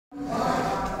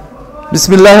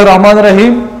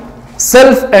बिस्मिल्लाहिर्रहमानिर्रहीम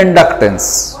self inductance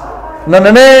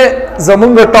नन्ने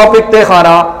जमुंगा टॉपिक ते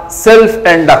खाना self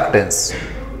inductance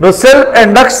no self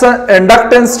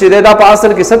inductance चिदे दा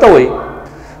पासल की सत हुई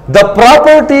the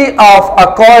property of a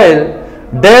coil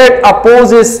that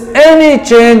opposes any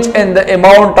change in the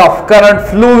amount of current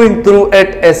flowing through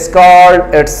it is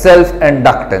called its self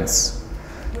inductance.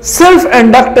 Self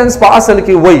inductance pa asal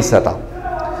ki wahi sata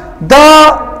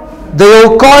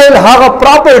the coil haga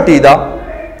property da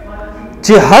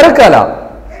chi har kala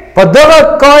pa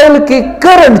daga coil ki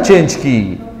current change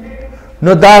ki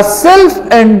no da self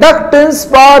inductance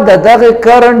pa daga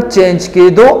current change ki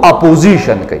do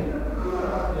opposition kai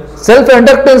self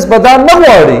inductance bada na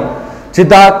wadi چې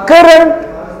دا کرنٹ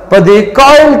په دې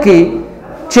کویل کې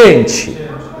چینج شي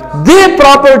دې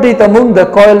پراپرټي ته موږ د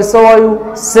کویل سوایو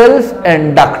سیلف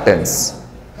انډکټنس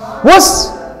وس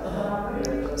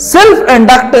سیلف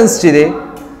انډکټنس چې دی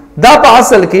دا په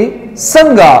اصل کې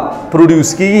څنګه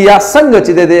پروډوس کیږي یا څنګه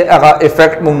چې د هغه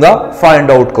افیکټ موږ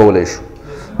فایند آوټ کولای شو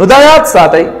نو دا یاد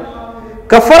ساتئ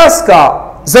که فرض کا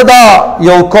زدا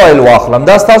یو کویل واخلم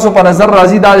دا تاسو په نظر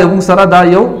راځي دا موږ سره دا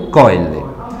یو کویل دی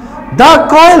دا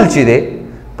کویل چې دی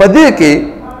په دې کې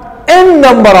n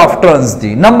نمبر اف ټرنز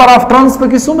دي نمبر اف ټرنز په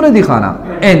کې څومره دي خانه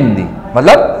n دي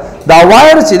مطلب دا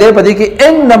وایر چې دی په دې کې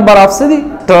n نمبر اف څه دي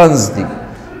ټرنز دي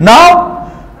نو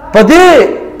په دې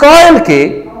کویل کې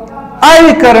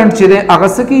آی کرنٹ چې دی هغه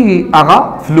څه کیږي هغه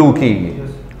فلو کیږي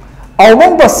او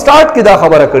موږ په سٹارټ کې دا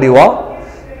خبره کړې و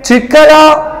چې کله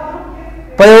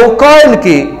په یو کویل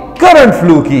کې کرنٹ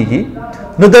فلو کیږي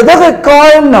نو دغه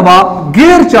کویل نما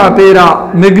غیر چاپیرا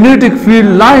میگنیټک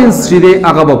فیلډ لاینز چې دی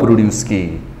هغه به پروډوس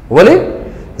کیږي ولی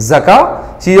ځکه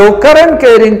چې یو کرنٹ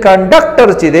کیرینګ کنډکټر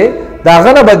چې دی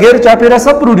داغه نه بغیر چاپیرا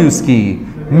سب پروډوس کیږي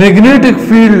میگنیټک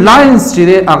فیلډ لاینز چې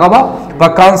دی هغه په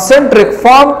کانسنټریک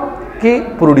فارم کې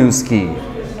پروډوس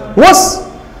کیږي وس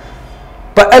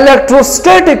په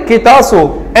الکتروسټیټک کې تاسو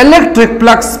الیکټریک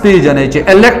پلکس پیژنئ چې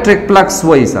الیکټریک پلکس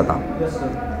وایي ستا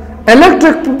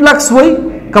الیکټریک پلکس وایي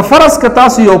که فرض که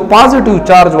تاسو یو پازیټیو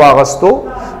چارج واغستو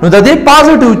نو د دې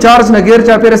پازیټیو چارج نه غیر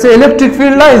چاپیره سه الیکټریک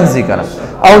فیلډ لاینز دي کنه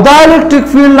او دا الیکټریک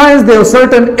فیلډ لاینز د یو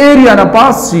سرټن ایریا نه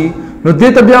پاس شي نو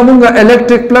دې ته بیا مونږه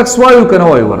الیکټریک پلکس وایو کنه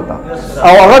وایو ورته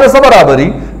او هغه د څه برابرۍ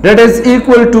دیٹ از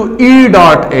ایکوال ټو ای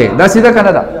ډاٹ ا دا سیده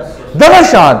کنه دا دغه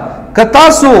شان که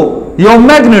تاسو یو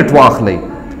میګنیټ واخلئ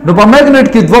نو په میګنیټ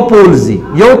کې دوه پولز دي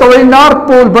یو ته وایي نارث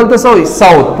پول بل ته څه وایي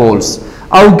ساوث پولز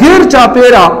او غیر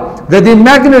چاپیره د دې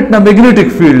میګنیټ نه میګنیټک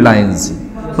فیلډ لاینز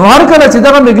نو هر کله چې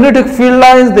دغه میګنیټک فیلډ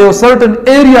لاینز د یو سرټن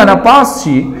ایریا نه پاس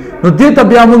شي نو دې ته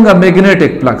بیا مونږه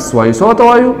میګنیټک پلکس وایو څه ته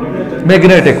وایو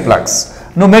میګنیټک پلکس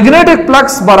نو میګنیټک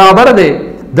پلکس برابر دی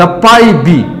د پای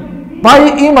بی پای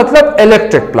ای مطلب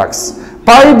الیکټریک پلکس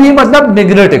پای بی مطلب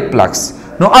میګنیټک پلکس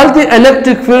نو الته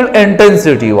الیکټریک فیلډ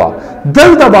انټنسټی وا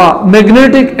دلته با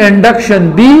میګنیټک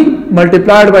انډکشن بی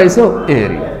ملټیپلایډ بای سو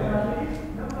ایریا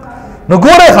نو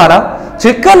ګوره خاله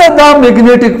چې کله دا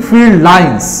میګنیټک فیلډ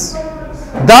لاینز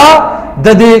دا د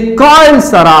دې کویل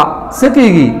سره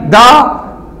سکیږي دا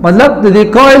مطلب د دې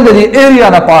کویل د دې ایریا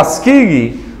نه پاس کیږي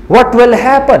what will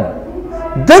happen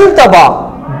دلته با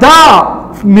دا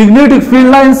میګنیټک فیلډ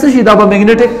لاینز شي دا به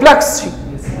میګنیټک پلکس شي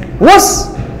وس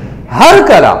هر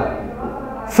کله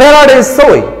فیراډیز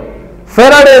سوی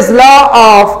فیراډیز لا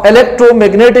اف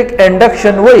الکترومګنیټک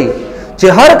انډکشن وای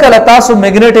چې هر کله تاسو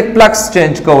میګنیټک پلکس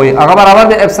چینج کوئ هغه برابر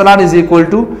دی اپسلان از ایکوال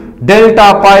ټو ډیلټا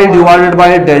پای ډیوایډډ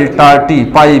بای ډیلټا ټی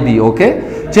پای بی اوکے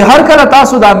چې هر کله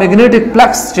تاسو دا میګنیټک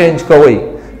پلکس چینج کوئ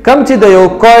کم چې د یو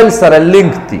کویل سره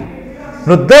لینک دي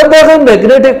نو دغه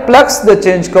میګنیټک پلکس د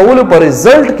چینج کولو په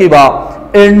ریزلټ کې با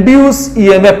انډیوس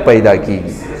ای ایم اف پیدا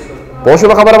کیږي پوه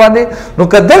شو خبره باندې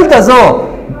نو کدل تاسو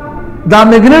دا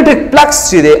میګنیټک پلکس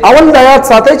چې دی اول دا یاد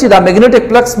ساتئ چې دا میګنیټک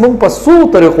پلکس موږ په څو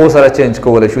طریقو سره چینج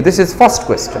کولی شو دس از فرست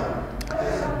کوېسچن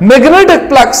میګنیټک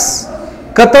پلکس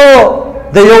کته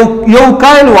د یو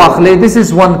کویل واخلئ دس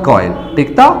از ون کویل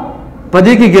ٹھیک تا په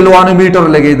دې کې ګلوانومیټر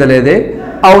لګېدلی دی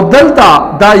او دلته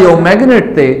دا یو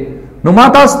میګنیټ دی نو ما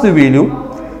تاسو ته ویلو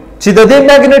چې د دې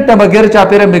میګنیټ نه بغیر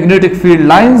چاپیره میګنیټک فیلډ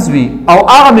لاینز وي او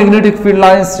هغه میګنیټک فیلډ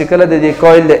لاینز چې کله د دې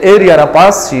کویل د ایریا نه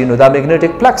پاس شي نو دا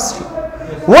میګنیټک پلکس شي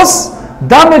وس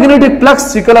دا میګنیټک پلکس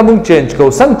چې کله مونږ چینج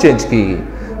کوو څنګه چینج کیږي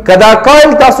کدا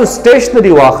کویل تاسو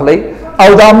سټیشنری واخلئ او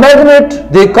دا میګنیټ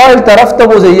د کویل طرف ته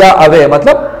وځي یا اوی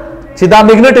مطلب چې دا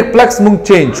میګنیټک پلکس مونږ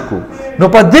چینج کو نو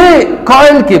په دې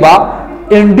کویل کې با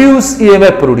انډیوس ای ایم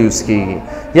اف پروډوس کیږي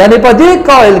یعنی په دې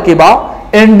کویل کې با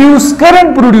انډیوس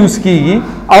کرنٹ پروډوس کیږي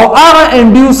او هغه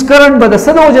انډیوس کرنٹ به د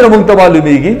څه د وجې نه مونږ ته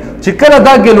معلومیږي چې کله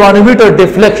دا ګلوانومیټر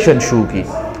ډیفلیکشن شو کی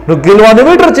نو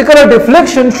ګلوانومیټر چې کله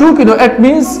ډیفلیکشن شو کی نو اټ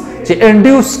مینز چې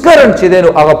انډیوس کرنٹ چې دی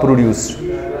نو هغه پروډوس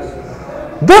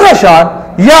دغه شان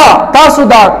یا تاسو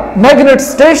دا میګنیټ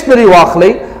سټیشنری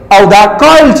واخلئ او دا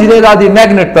کایل چې دی دا د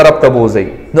میګنیټ طرف ته بوځئ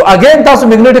نو اگین تاسو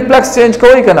میګنیټک فلکس چینج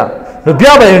کوئ کنه نو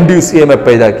بیا به انډیوس ای ایم اف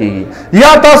پیدا کیږي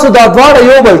یا تاسو دا دواړه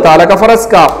یو بل ته لکه فرض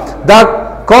کا دا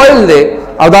کایل دی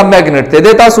او دا میګنیټ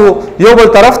دی تاسو یو بل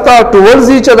طرف ته ټوورډز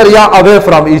ایچ ادر یا اوی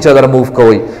فرام ایچ ادر موو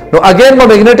کوئ نو اگین به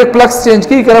میګنیټک فلکس چینج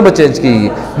کیږي کنه به چینج کیږي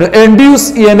نو انډیوس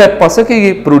ای ایم اف پس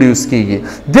کیږي پروډیوس کیږي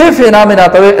د فینامنا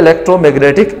ته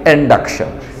الکترومیګنیټک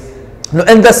انډکشن نو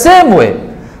ان د سیم وے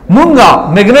مونږه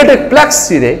میګنیټک فلکس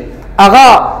چې دی هغه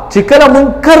چې کله مونږ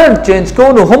کرنٹ چینج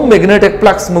کوو نو هم میګنیټک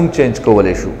فلکس مونږ چینج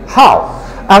کولی شو هاو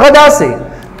هغه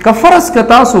داسې که فرض که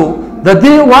تاسو د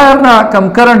دې وایر نه کم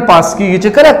کرنٹ پاس کیږي چې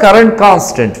کله کرنٹ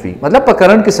کانسټنټ وي مطلب په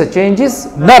کرنٹ کې څه چینجز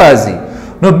نه راځي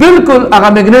نو بالکل هغه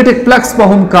میګنیټک فلکس به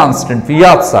هم کانسټنټ وي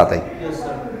یاد ساتئ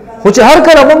خو چې هر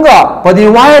کله مونږه په دې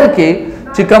وایر کې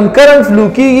چې کم کرنٹ فلو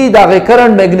کیږي د هغې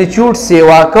کرنٹ میګنیچیوډ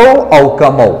سیوا کوو او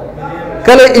کمو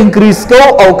کله انکریز کو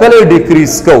او کله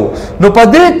ډیکریز کو نو په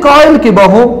دې کایل کې به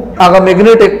هم هغه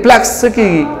میګنیټک فلکس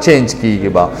کیږي چینج کیږي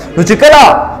با نو چې کله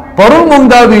پرون موږ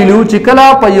دا ویلو چې کله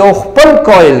په یو خپل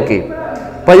کایل کې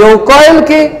په یو کایل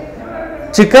کې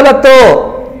چې کله ته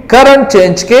کرنٹ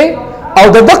چینج کې او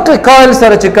د دقیق کایل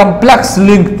سره چې کم فلکس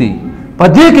لینک دي په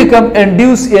دې کې کم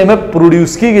انډیوس ای ایم اف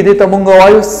پروډیوس کیږي دې ته موږ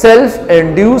وایو سیلف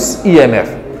انډیوس ای ایم اف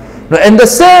نو ان د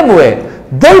سیم وے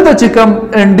دلته چې کوم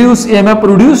انډیوس ای ایم اف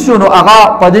پروډیوس شو نو هغه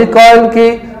په دې کایل کې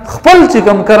خپل چې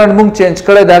کوم کرنٹ مونږ چینج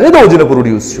کړی د هغې د وجې نه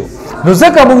پروډیوس شو نو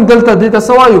ځکه مونږ دلته دې ته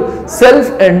څه وایو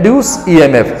سیلف انډیوس ای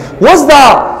ایم اف اوس دا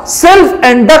سیلف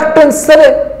انډکټنس سره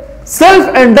سیلف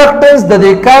انډکټنس د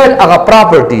دې کایل هغه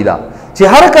پراپرټي ده چې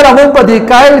هر کله مونږ په دې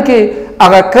کایل کې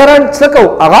هغه کرنٹ څه کوو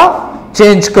هغه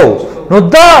چینج کوو نو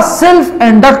دا سیلف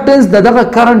انډکټنس د دغه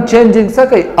کرنٹ چینجینګ څه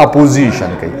کوي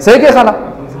اپوزیشن کوي صحیح کې خلا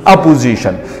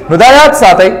اپوزیشن نو دا یاد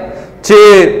ساتئ چې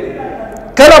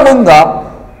کله مونږه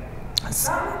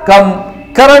کم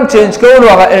کرنٹ چینج کوو نو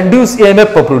هغه انډیوس ای ایم اف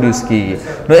په پروډیوس کیږي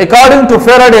نو اکارډنګ ټو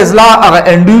فیراډیز لا هغه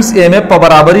انډیوس ای ایم اف په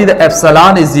برابرۍ د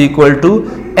اپسلان از ایکوال ټو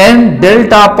ان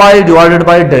ډیلټا پای ډیوایډډ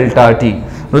بای ډیلټا ټي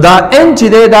نو دا ان چې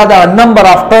دی دا د نمبر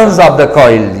اف ټرنز اف د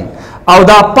کایل دی او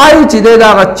دا پای چې دی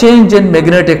دا هغه چینج ان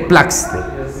میګنیټک فلکس دی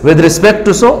with respect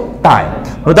to so time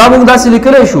نو دا موږ داسې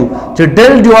لیکلی شو چې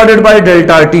ډیل ډیوایډډ بای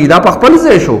ډیلټا ټي دا په خپل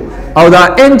ځای شو او دا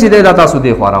ان چې دی دا تاسو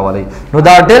دې خوا راولئ نو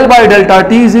دا ډیل بای ډیلټا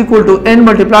ټي از ایکول ټو ان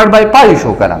ملټیپلایډ بای پای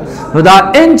شو کنه نو دا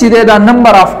ان چې دی دا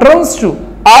نمبر اف ټرنز شو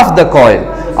اف د کوایل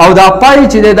او دا پای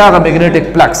چې دی دا هغه میګنیټک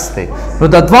فلکس دی نو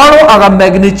د دواړو هغه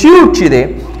میګنیچیوډ چې دی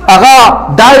هغه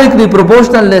ډایرکټلی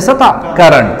پروپورشنل دی څه ته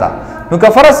کرنٹ ته نو که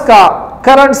فرض کا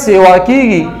کرنٹ سیوا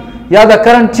کیږي یا د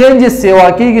کرنٹ چینجز سیوا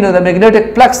کیږي نو د میګنیټک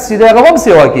فلکس چې دی هغه هم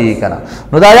سیوا کیږي کنه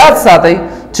نو دا یاد ساتئ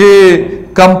چې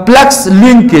کمپلیکس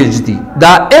لینکیج دی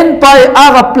دا ان پای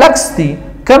هغه فلکس دی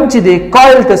کم چې دی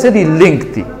کایل ته څه دی لینک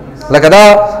دی لکه دا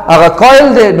هغه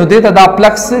کایل دی نو دې ته دا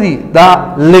فلکس دی دا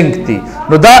لینک دی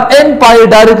نو دا ان پای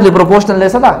ډایرکټلی پروپورشنل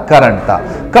څه ده کرنٹ ته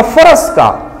که فرض کا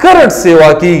کرنٹ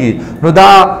سیوا کیږي نو دا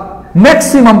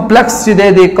میکسیمم فلکس چې دی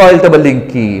د کایل ته به لینک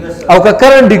کیږي او که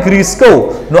کرنٹ ډیکریز کو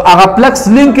نو هغه فلکس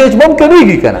لینکیج به هم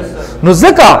کمیږي کنه نو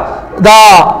ځکه دا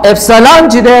اپسلان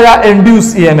چې دی دا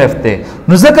انډیوس ای ایم اف دی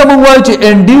نو ځکه موږ وایو چې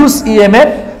انډیوس ای ایم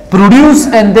اف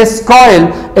produced in this coil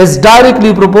is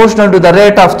directly proportional to the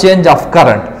rate of change of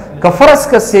current که فرض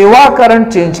که سیوا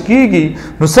کرنٹ چینج کیږي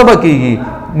نو څه به کیږي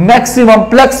میکسیمم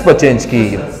فلکس به چینج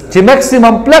کیږي چې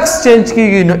میکسیمم فلکس چینج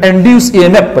کیږي نو انډیوس ای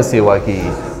ایم اف په سیوا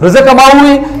کیږي نو ځکه ما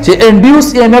وی چې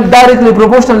انډیوس ای ایم اف ډایرکټلی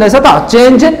پروپورشنل دی څه ته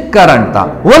چینج ان کرنٹ ته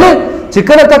ولې چې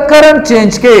کله ته کرنٹ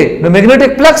چینج کې نو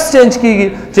میګنیټک فلکس چینج کیږي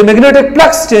چې میګنیټک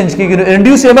فلکس چینج کیږي نو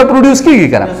انډیوس ای ایم اف پروډیوس کیږي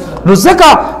کنه نو ځکه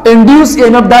انډیوس ای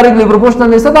ایم اف ډایرکټلی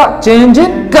پروپورشنل دی څه ته چینج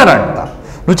ان کرنٹ ته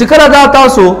نو چې کله دا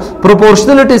تاسو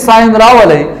پروپورشنلټي ساين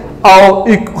راولئ او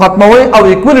ختموي او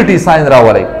ایکوالټي ساين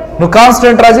راولئ نو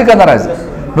کانسټنټ راځي کنه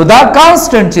راځي نو دا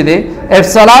کانسټنټ چې دی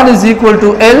اپسلان از ایکوال ټو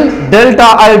ال ډیلټا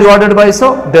آی ډیوایډډ بای سو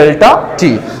ډیلټا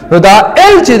ټي نو دا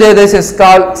ال چې دی دس از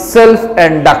کال سیلف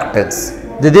انډکټنس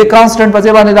د دې کانسټنټ په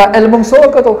ځای باندې دا ال موږ څه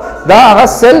وکړو دا هغه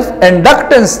سیلف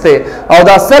انډکټنس دی او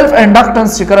دا سیلف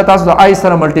انډکټنس چې کله تاسو د آی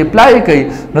سره ملټیپلای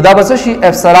کړئ نو دا به څه شي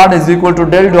اپسلان از ایکوال ټو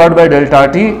ډیل ډیوایډ بای ډیلټا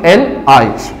ټي ال آی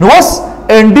نو اوس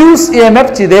انډیوس ای ایم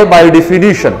اف چې دی بای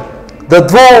ډیفینیشن د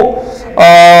دوو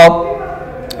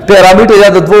پیرامیټر یا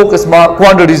د دوو قسمه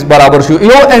کوانټیټیز برابر شو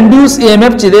یو انډیوس ای ایم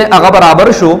اف چې دی هغه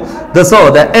برابر شو د څه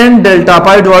د ان ډیلټا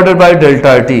پای ډیوایډډ بای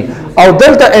ډیلټا ټي او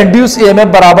دلته انډیوس ای ایم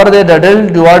اف برابر دی د ډیل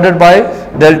ډیوایډډ بای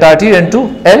ډیلټا ټي انټو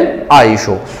ال آی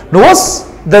شو نو اوس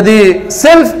د دې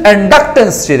سیلف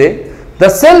انډکټنس چې دی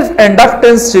د سیلف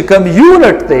انډکټنس چې کوم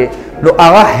یونټ دی نو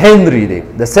هغه هنري دی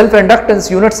د سیلف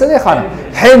انډکټنس یونټ څه دی خانه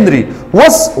هنري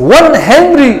وس 1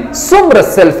 هنري څومره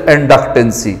سیلف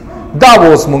انډکټنس دا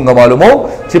اوس مونږ معلومو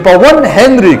چې په 1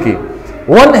 هنري کې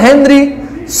 1 هنري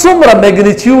څومره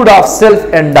میګنیټیوډ اف سیلف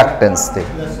انډکټنس دی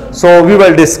سو وی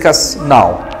ول ډسکس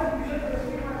ناو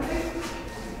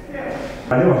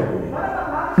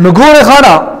نو ګوره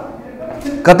خانه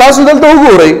کتا سو دلته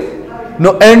وګورئ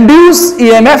نو انډیوس ای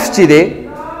ایم ایف چې دی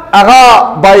هغه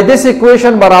by this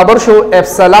equation برابر شو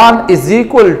epsilon is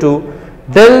equal to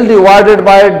del divided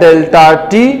by delta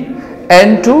t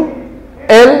into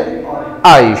l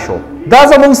I شو دا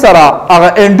زمونږ سره هغه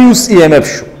انډیوس ای ایم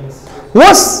ایف شو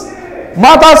وس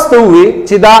ما تاسو ته وی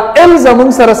چې دا l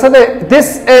زمونږ سره څه دی this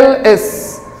l is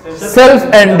self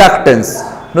inductance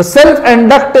نو self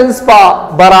inductance په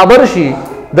برابر شي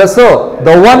د څه د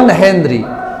 1 هنري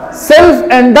self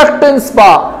inductance په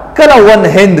کله 1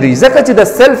 هنري ځکه چې د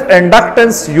self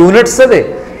inductance unit څه دی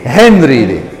هنري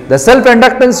دی د self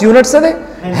inductance unit څه دی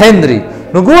هنري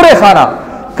نو ګوره خانه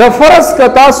که فرض که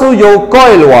تاسو یو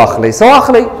کویل واخلئ څه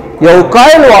واخلئ یو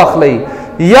کویل واخلئ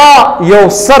یا یو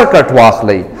سرکټ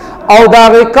واخلئ او دا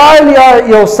غي کویل یا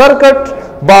یو سرکټ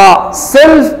با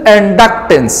self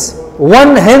inductance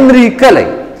 1 هنري کله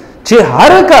چې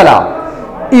هر کله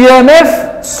EMF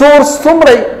سورس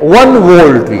څومره 1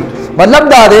 وولټ وي مطلب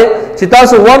دا دی چې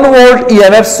تاسو 1 وولټ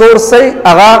EMF سورس یې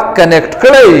هغه کنیکټ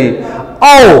کړئ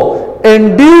او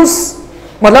انډیوس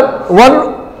مطلب 1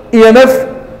 EMF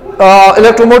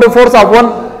electromotive force of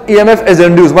 1 EMF is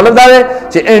induced مطلب دا دی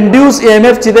چې انډیوس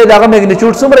EMF چې دی دغه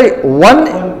میګنیټیوډ څومره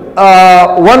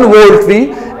 1 وولټ وي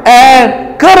and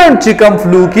current چې کوم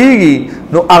فلو کیږي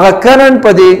نو هغه current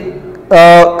په دې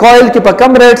coil کې په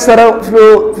کم ریټ سره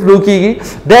فلو کیږي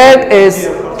that is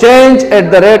change at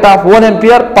the rate of 1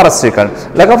 ampere per second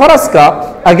لکه فرض کا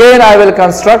again I will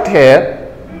construct here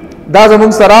دا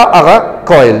زموږ سره هغه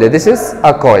coil دی this is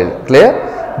a coil clear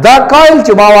دا coil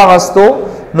چې ما واغستو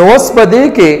نو اوس په دې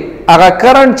کې هغه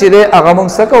current چې دی هغه موږ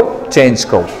څه کوو چینج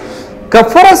کوو که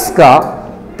فرض کا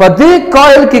په دې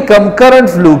coil کې کم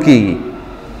current فلو کیږي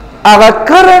هغه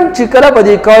current چې کله په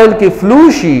دې coil کې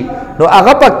فلو شي نو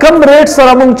هغه په کم ریټ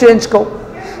سره مونږ چینج کوو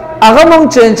هغه مونږ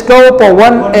چینج کوو په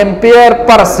 1 امپیر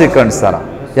پر سیکنډ سره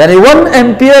یعنی 1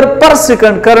 امپیر پر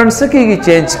سیکنډ کرنٹ سکیږي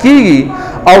چینج کیږي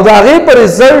او دا غي پر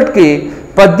ریزلټ کې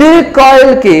په دې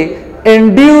کویل کې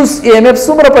انډیوس ای ایم ایف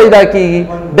څومره پیدا کیږي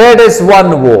that is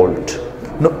 1 وولټ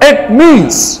نو it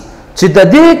means چې د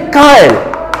دې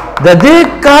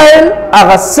کویل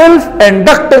هغه سیلف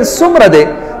انډکټنس څومره دی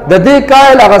د دې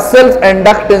کویل هغه سیلف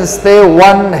انډکټنس ته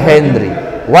 1 هنري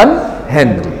 1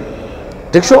 هنري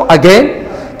ٹھیک شو اگین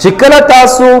چې کله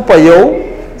تاسو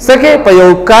په یو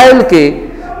کایل کې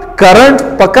کرنٹ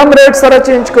په کم ریټ سره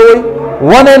چینج کوئ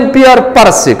 1 امپیر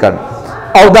پر سیکنډ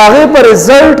او داغه پر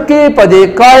ریزلټ کې په دې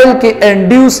کایل کې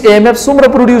انډیوس ای ایم ایف څومره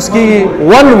پروډوس کیږي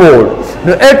 1 وولټ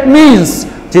نو اټ مینز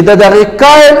چې دغه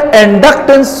کایل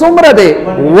انډکټنس څومره دی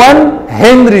 1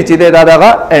 هنري چې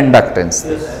دغه انډکټنس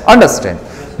انډرسټاند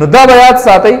نو دا بیات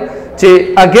ساتي چې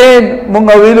اگین مونږ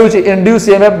ویلو چې انډیوس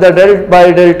ای ایم ایف د ډیل بای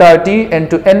ډیلټا ټی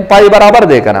انټو ان پای برابر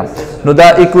دی کنه نو دا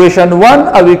اکویشن 1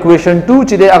 او اکویشن 2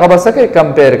 چې دی هغه بس کې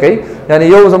کمپیر کړي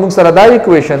یعنی یو زموږ سره دا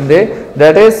اکویشن دی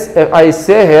that is if I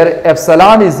say here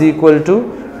epsilon is equal to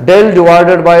del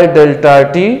divided by delta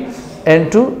t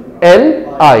into l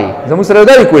I زموږ سره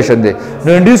دا اکویشن دی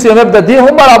نو انډیوس ای ایم ایف د دې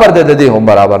هم برابر دی د دې هم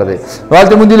برابر دی نو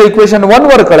حالت مونږ د اکویشن 1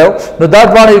 ور کړو نو دا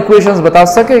دوه اکویشنز بتا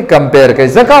سکے کمپیر کوي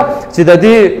ځکه چې د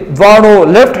دې دوه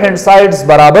لیفت هاند سایډز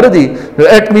برابر دي نو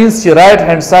اټ مینز چې رائټ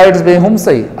هاند سایډز به هم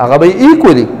صحیح هغه به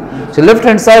ایکولی چې لیفت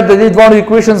هاند سایډ د دې دوه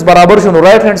اکویشنز برابر شون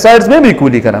رائټ هاند سایډز به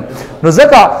ایکولی کنه نو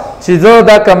ځکه چې زه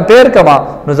دا کمپیر کما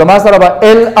نو زما سره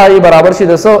به ال آی برابر شي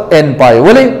د سو ان پای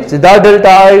ولی چې دا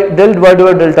ډیلټا آی ډیل ډیوایډ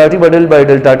بای ډیلټا ټی بدل بای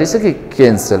ډیلټا ټی سکی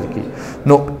کینسل کی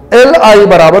نو ال آی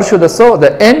برابر شو د سو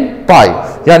د ان پای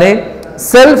یعنی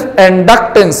سیلف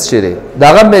انډکټنس چې دی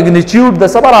داغه میګنیټیوډ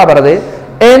د څه برابر دی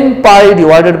n pi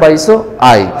divided by so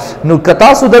I نو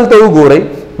کتا سو دلته وګورئ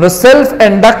نو سیلف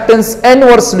انډکټنس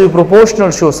انورسلی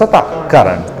پروپورشنل شو ستا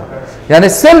کرنٹ یعنی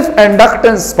سیلف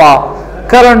انډکټنس پا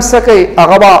کرنٹ سکه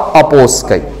هغه اپوز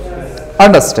کوي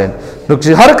انډرسټاند نو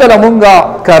چې هر کله مونږه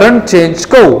کرنٹ چینج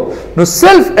کو نو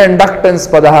سیلف انډکټنس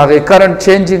په دغه کرنٹ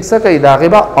چینجینګ سکه دغه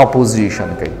با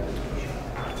اپوزیشن کوي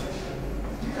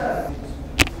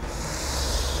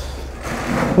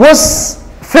وس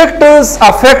factors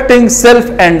affecting self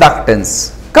inductance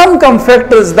کم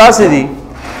factors داسې دي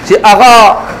چې هغه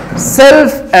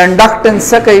self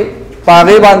inductance کوي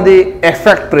پاغه باندې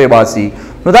افیکټ پرې باسي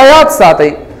نو دا یاد ساتئ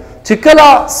چې کله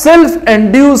self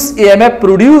induce EMF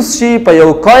produce شي په یو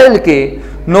کویل کې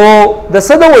نو د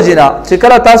صد وجنا چې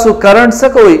کله تاسو کرنٹ څه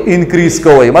کوئ انکریز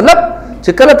کوئ مطلب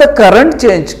چې کله ته کرنٹ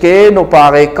چینج کې نو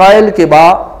پاغه کایل کې با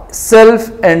سیلف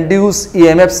انډیوس ای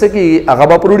ایم ایف څه کیږي هغه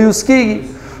به پروډوس کیږي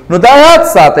نو دا یاد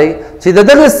ساتئ چې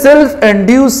دغه سیلف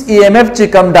انډیوس ای ایم ایف چې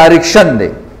کم ډایرکشن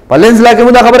دی په لینز لا کې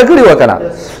موږ خبره کړې و کنه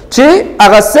چې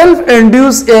هغه سیلف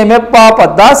انډیوس ای ایم ایف په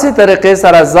داسې طریقې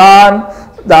سره ځان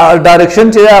دا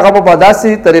ډایرکشن چې هغه په داسې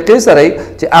طریقې سره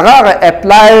چې هغه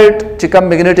اپلایډ چې کوم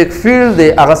میګنیټک فیلډ دی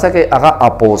هغه سره هغه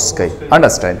اپوز کوي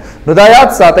انډرسټاند نو دا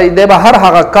یاد ساتئ د به هر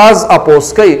هغه کاز اپوز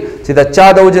کوي چې د چا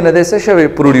د وجه نه دی څه شوی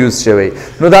پروډوس شوی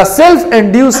نو دا سیلف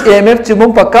انډیوس ای ایم ایف چې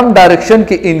موږ په کم ډایرکشن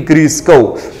کې انکریز کوو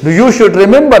نو یو شوډ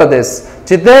ریممبر دیس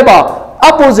چې دی به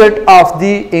اپوزیټ اف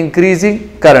دی انکریزینګ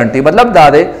کرنٹ مطلب دا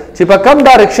دی چې په کم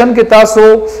ډایرکشن کې تاسو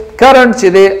کرنٹ چې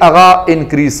دی هغه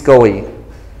انکریز کوئ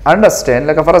انډرسټاند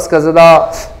لکه فرض کړه زدا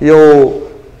یو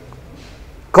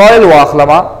کویل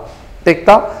واخلما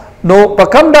ټیکتا نو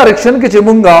په کم ډایرکشن کې چې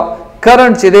مونږه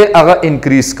کرنٹ چې دی هغه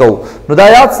انکریز کوو نو دا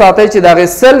یاد ساتئ چې دا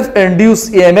سیلف انډیوس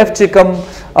ای ایم ایف چې کم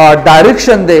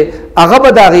ډایرکشن دی هغه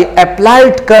به دا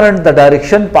اپلایډ کرنٹ د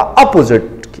ډایرکشن په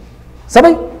اپوزیټ کې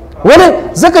سمئ ولې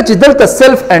ځکه چې دلته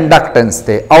سیلف انډکټنس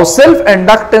دی او سیلف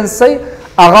انډکټنس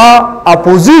هغه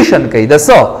اپوزیشن کوي د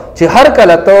څه چې هر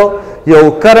کله ته یو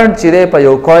کرنٹ چې دی په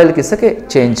یو کویل کې څه کوي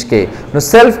چینج کوي نو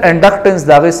سیلف انډکټنس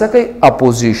د هغې څه کوي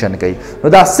اپوزیشن کوي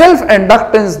نو دا سیلف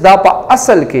انډکټنس دا په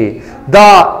اصل کې دا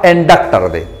انډکټر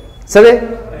دی څه دی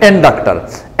انډکټر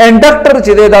انډکټر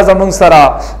چې دی دا زموږ سره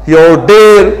یو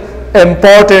ډېر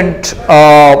امپورټنټ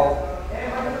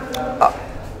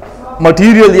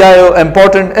مټیریل یا یو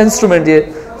امپورټنټ انسټرومنټ دی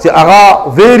چې هغه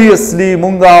ویریسلی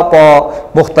مونږه په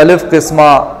مختلف قسمه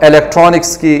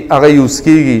الیکټرانکس کې هغه یوز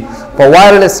کیږي په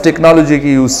وایرلیس ټیکنالوژي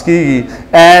کې یوز کیږي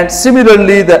اینڈ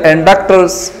سیملرلی د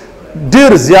انډکټرز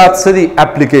ډیر زیات سری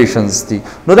اپلیکیشنز دي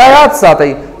نو دا یاد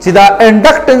ساتئ چې دا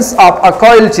انډکټنس اف ا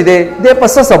کویل چې دی د په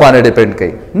څه باندې ډیپند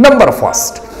کوي نمبر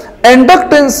فرست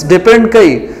انډکټنس ډیپند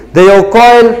کوي د یو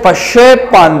کویل په شیپ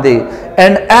باندې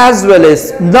and as well as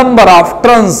number of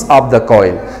turns of the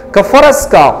coil که فرض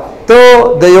کا تو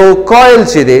د یو کویل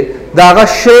چې دی دا هغه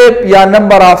شیپ یا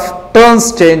نمبر آف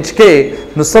ټرنز چینج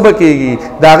کې نو څه به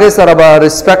کېږي د هغې سره به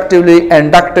ریسپیکټیولی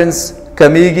انډکټنس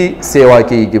کمیږي سیوا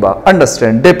کېږي به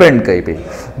انډرسټینډ ډیپینډ کوي پې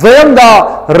دویم دا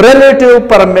ریلیټیو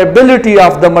پرمیبلټي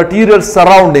آف د مټیریل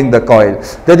سراؤنډینګ د کویل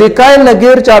د دې کویل نه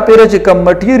غیر چاپیره چې کوم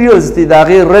مټیریلز دي د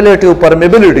هغې ریلیټیو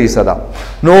پرمیبلټي څه ده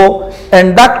نو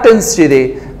انډکټنس چې دی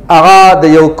هغه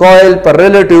د یو کویل پر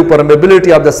ریلیټیو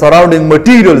پرمیبلټي اف د سراؤنډینګ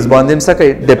مټیریلز باندې څه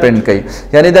کوي ډیپند کوي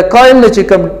یعنی د کویل نه چې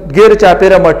کوم غیر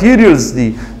چاپیره مټیریلز دي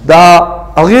دا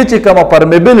هغې چې کومه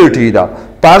پرمیبلټي ده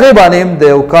په هغې باندې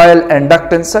د یو کویل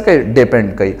انډکټنس څه کوي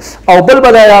ډیپند کوي او بل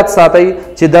به دا یاد ساتئ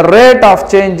چې د ریټ آف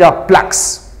چینج آف پلکس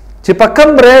چې په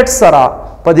کم ریټ سره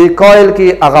په دې کویل کې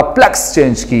هغه پلکس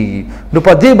چینج کیږي نو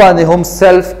په دې باندې هم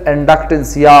سیلف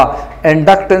انډکټنس یا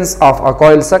انډکټنس اف ا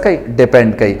کویل څه کوي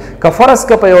ډیپند کوي که فرض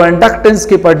که په یو انډکټنس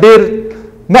کې په ډېر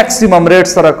میکسیمم ریټ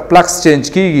سره پلکس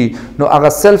چینج کیږي نو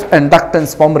هغه سیلف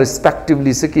انډکټنس په هم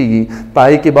ریسپیکټیولی څه کیږي په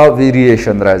هغې کې به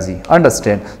ویریشن راځي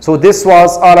انډرسټینډ سو دس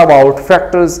واز آل اباؤٹ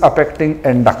فیکټرز افیکټنګ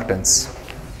انډکټنس